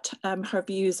lot about her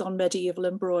views on medieval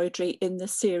embroidery in the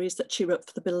series that she wrote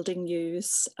for the Building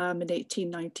News in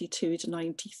 1892 to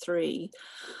 93.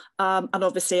 And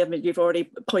obviously, I mean, you've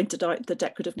already pointed out the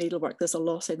decorative needlework. There's a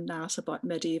lot in that about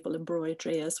medieval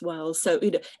embroidery as well. So,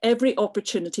 you know, every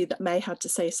opportunity that May had to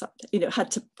say something, you know,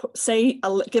 had to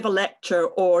give a lecture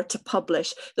or to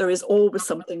publish, there is always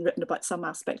something written about some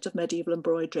aspect of medieval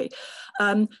embroidery.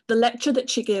 The lecture that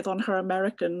she gave on her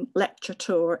American lecture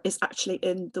tour is actually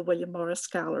in the William Morris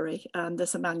Gallery, and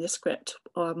there's a manuscript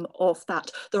of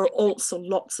that. There are also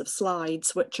lots of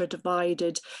slides which are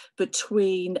divided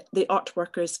between the Art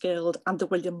Workers Guild and the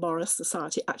William Morris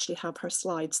Society. Actually have her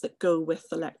slides that go with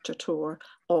the lecture tour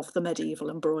of the medieval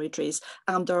embroideries,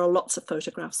 and there are lots of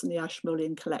photographs in the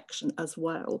Ashmolean collection as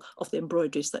well of the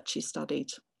embroideries that she studied.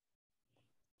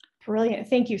 Brilliant,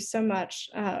 thank you so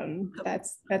much.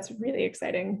 That's really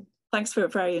exciting. Thanks for a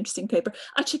very interesting paper.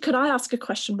 Actually, could I ask a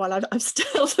question while I've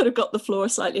still sort of got the floor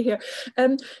slightly here?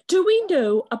 Do we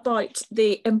know about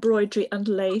the embroidery and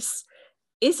lace?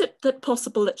 Is it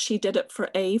possible that she did it for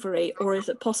Avery, or is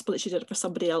it possible that she did it for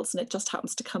somebody else and it just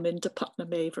happens to come into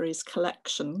Putnam Avery's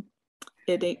collection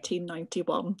in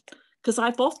 1891? Because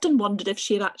I've often wondered if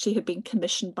she had been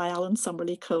commissioned by Alan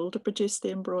Summerlee Cole to produce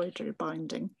the embroidery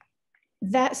binding.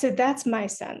 So that's my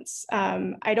sense.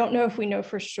 I don't know if we know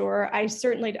for sure. I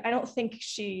don't think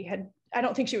she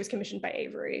was commissioned by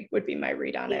Avery, would be my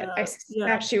read on it. I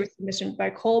suspect she was commissioned by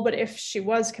Cole, but if she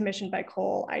was commissioned by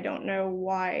Cole, I don't know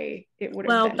why it would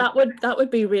have been. That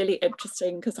would be really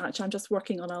interesting, because actually I'm just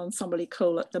working on Alan Summerlee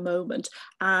Cole at the moment,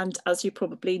 and as you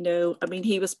probably know, I mean,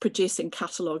 he was producing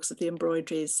catalogues of the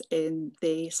embroideries in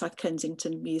the South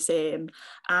Kensington Museum,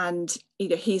 and you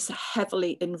know, he's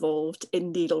heavily involved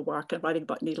in needlework and writing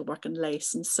about needlework and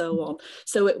lace and so on.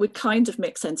 So it would kind of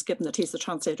make sense, given that he's the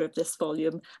translator of this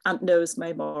volume and knows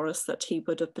May Morris, that he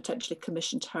would have potentially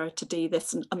commissioned her to do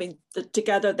this. And I mean,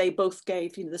 together they both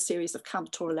gave, you know, the series of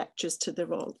Cantor lectures to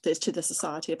the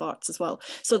Society of Arts as well.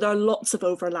 So there are lots of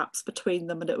overlaps between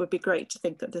them, and it would be great to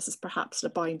think that this is perhaps a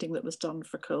binding that was done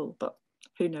for Cole, but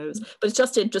who knows? But it's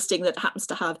just interesting that it happens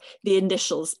to have the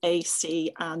initials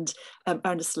AC and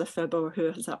Ernest Lefebvre, who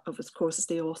is, of course, is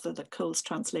the author that Cole's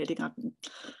translating. And,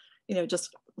 you know,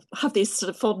 just have these sort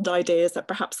of fond ideas that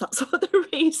perhaps that's what the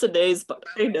reason is, but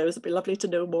who knows? It'd be lovely to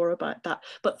know more about that.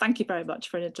 But thank you very much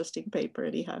for an interesting paper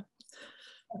anyhow.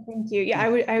 Thank you. Yeah,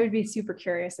 I would be super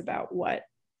curious about what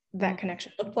that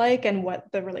connection looked like and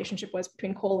what the relationship was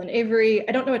between Cole and Avery.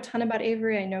 I don't know a ton about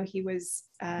Avery. I know he was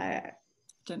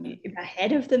the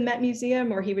head of the Met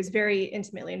Museum, or he was very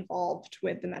intimately involved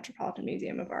with the Metropolitan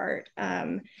Museum of Art.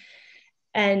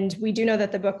 And we do know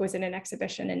that the book was in an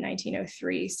exhibition in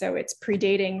 1903, so it's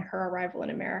predating her arrival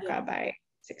in America by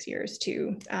 6 years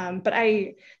too. But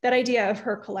that idea of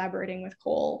her collaborating with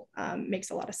Cole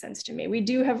makes a lot of sense to me. We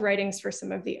do have writings for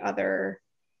some of the other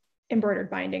embroidered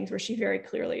bindings where she very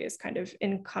clearly is kind of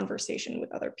in conversation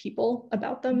with other people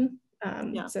about them.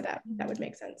 So that would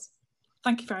make sense.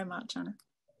 Thank you very much, Anna.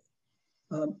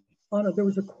 Anna, there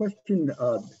was a question.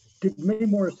 Did May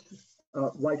Morris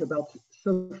write about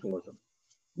socialism?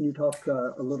 Can you talk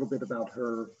a little bit about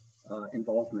her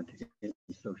involvement in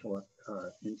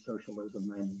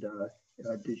socialism, and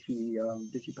did she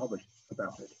publish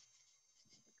about it?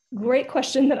 Great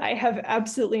question that I have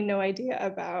absolutely no idea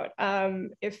about.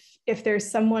 If there's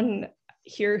someone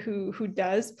here who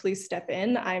does, please step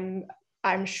in.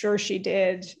 I'm sure she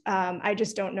did. I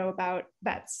just don't know about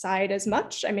that side as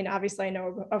much. I mean, obviously I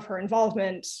know of her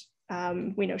involvement.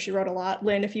 We know she wrote a lot.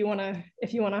 Lynn, if you wanna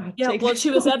yeah, take well,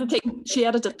 she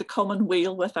edited The Common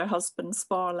Wheel with her husband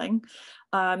Sparling.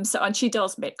 And she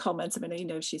does make comments. I mean, you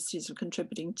know, she's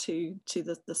contributing to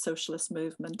the socialist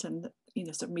movement and, you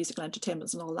know, sort of musical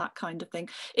entertainments and all that kind of thing.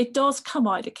 It does come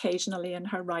out occasionally in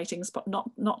her writings, but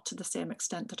not to the same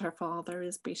extent that her father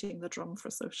is beating the drum for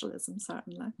socialism,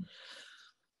 certainly.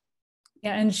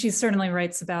 Yeah, and she certainly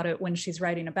writes about it when she's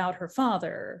writing about her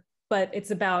father, but it's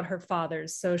about her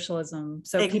father's socialism.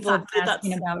 So exactly, people have been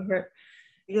asking about her.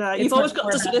 Yeah, you've always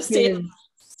got to sort of see it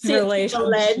through the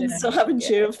lens, haven't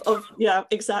you? Yeah,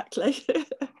 exactly.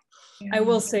 I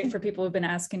will say, for people who've been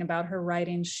asking about her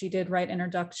writing, she did write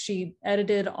introduction. She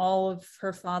edited all of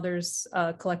her father's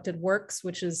collected works,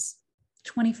 which is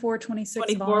 24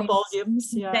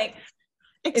 volumes. Yeah.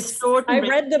 I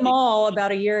read them all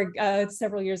about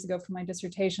several years ago for my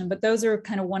dissertation, but those are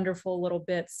kind of wonderful little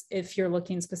bits if you're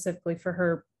looking specifically for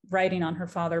her writing on her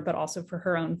father, but also for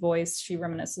her own voice. She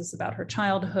reminisces about her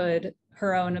childhood.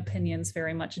 Her own opinions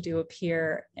very much do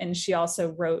appear. And she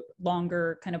also wrote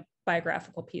longer kind of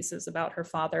biographical pieces about her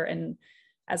father. And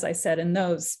as I said, in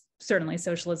those, certainly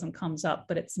socialism comes up,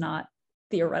 but it's not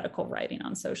theoretical writing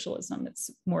on socialism.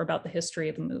 It's more about the history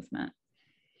of the movement.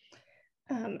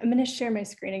 I'm going to share my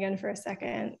screen again for a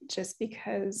second, just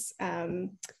because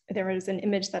there was an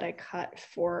image that I cut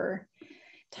for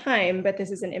time, but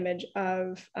this is an image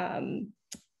of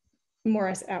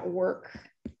Morris at work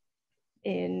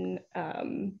in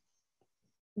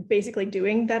basically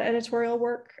doing that editorial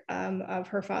work of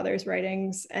her father's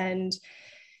writings. And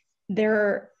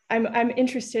I'm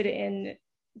interested in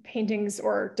paintings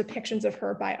or depictions of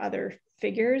her by other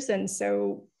figures. And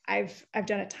so I've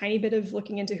done a tiny bit of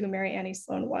looking into who Mary Annie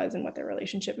Sloan was and what their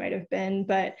relationship might have been,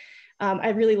 but I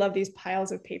really love these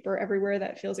piles of paper everywhere.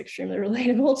 That feels extremely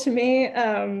relatable to me,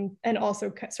 and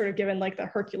also sort of given like the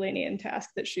Herculean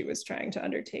task that she was trying to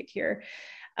undertake here.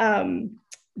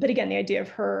 But again, the idea of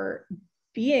her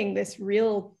being this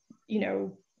real,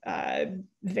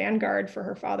 vanguard for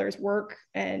her father's work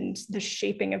and the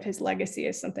shaping of his legacy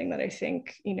is something that I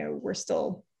think, we're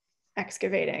still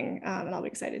excavating, and I'll be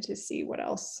excited to see what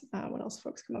else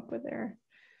folks come up with there.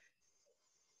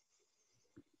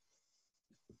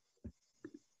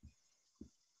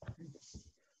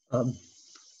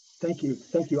 Thank you,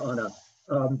 Anna.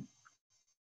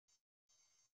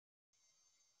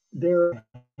 There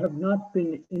have not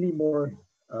been any more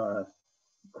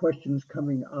questions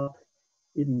coming up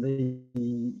in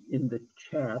the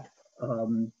chat.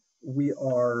 We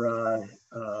are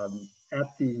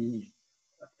at the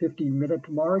 50-minute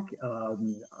mark.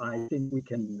 I think we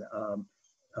can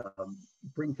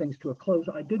bring things to a close.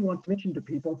 I did want to mention to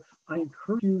people, I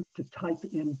encourage you to type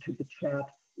into the chat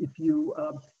if you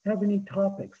have any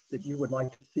topics that you would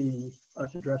like to see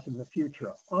us address in the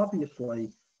future.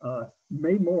 Obviously,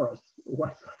 May Morris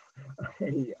was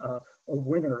a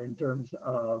winner in terms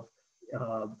of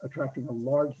attracting a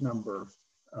large number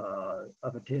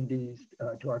of attendees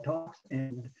to our talks,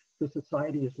 and the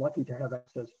Society is lucky to have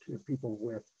access to people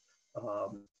with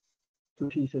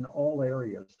expertise in all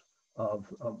areas of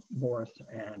Morris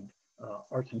and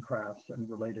arts and crafts and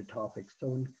related topics. So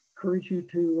I encourage you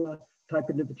to type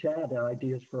into the chat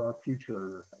ideas for our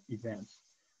future events.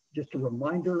 Just a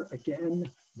reminder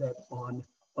again that on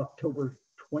October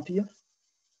 20th,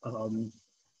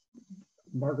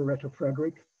 Margaretta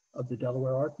Frederick of the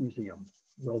Delaware Art Museum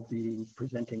will be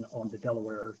presenting on the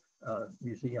Delaware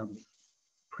Museum's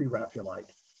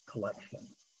Pre-Raphaelite collection.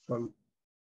 So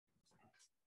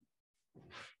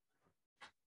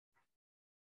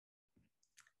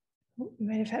we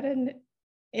might have had an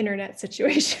internet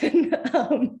situation,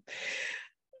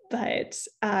 but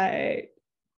I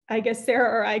guess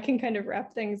Sarah or I can kind of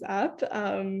wrap things up.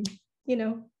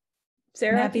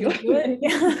 Sarah, I'm happy to do it.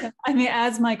 Yeah. I mean,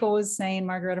 as Michael was saying,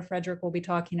 Margaretta Frederick will be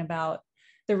talking about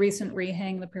the recent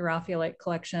rehang, the Pre-Raphaelite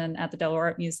collection at the Delaware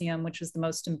Art Museum, which is the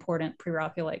most important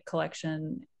Pre-Raphaelite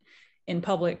collection in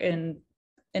public, in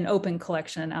an open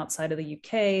collection outside of the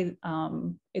UK.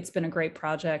 It's been a great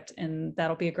project, and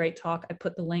that'll be a great talk. I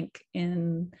put the link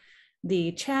in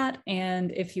the chat,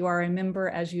 and if you are a member,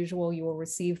 as usual, you will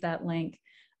receive that link.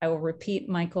 I will repeat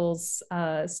Michael's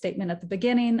statement at the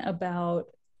beginning about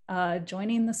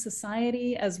joining the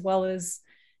Society, as well as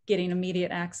getting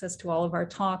immediate access to all of our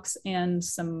talks and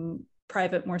some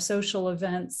private, more social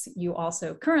events. You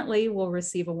also currently will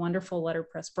receive a wonderful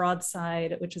letterpress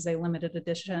broadside, which is a limited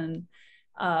edition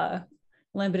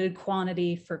limited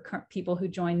quantity for people who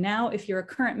join now. If you're a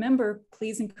current member,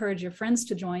 please encourage your friends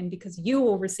to join, because you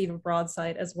will receive a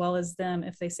broadside as well as them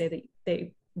if they say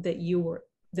that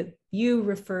you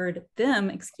referred them,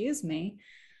 excuse me.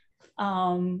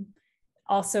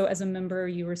 Also, as a member,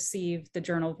 you receive the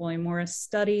Journal of William Morris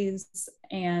Studies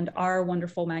and our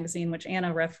wonderful magazine, which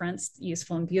Anna referenced,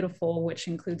 Useful and Beautiful, which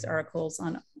includes articles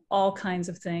on all kinds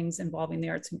of things involving the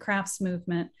arts and crafts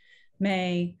movement.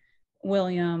 May,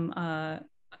 William,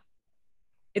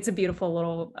 it's a beautiful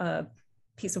little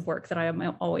piece of work that I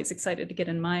am always excited to get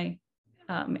in my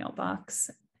mailbox.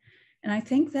 And I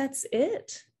think that's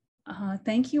it.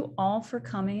 Thank you all for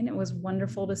coming. It was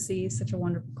wonderful to see such a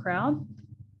wonderful crowd.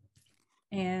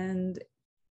 And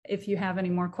if you have any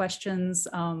more questions,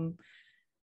 I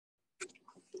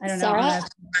don't Sarah? know.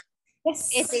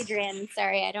 Yes. It's Adrienne.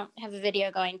 Sorry, I don't have a video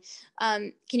going.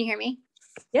 Can you hear me?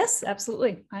 Yes,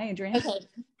 absolutely. Hi, Adrienne. Okay.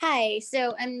 Hi.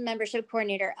 So I'm membership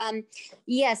coordinator.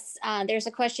 Yes, there's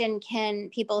a question. Can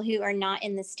people who are not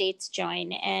in the States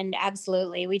join? And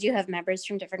absolutely, we do have members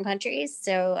from different countries.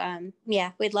 So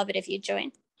yeah, we'd love it if you'd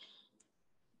join.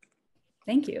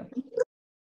 Thank you.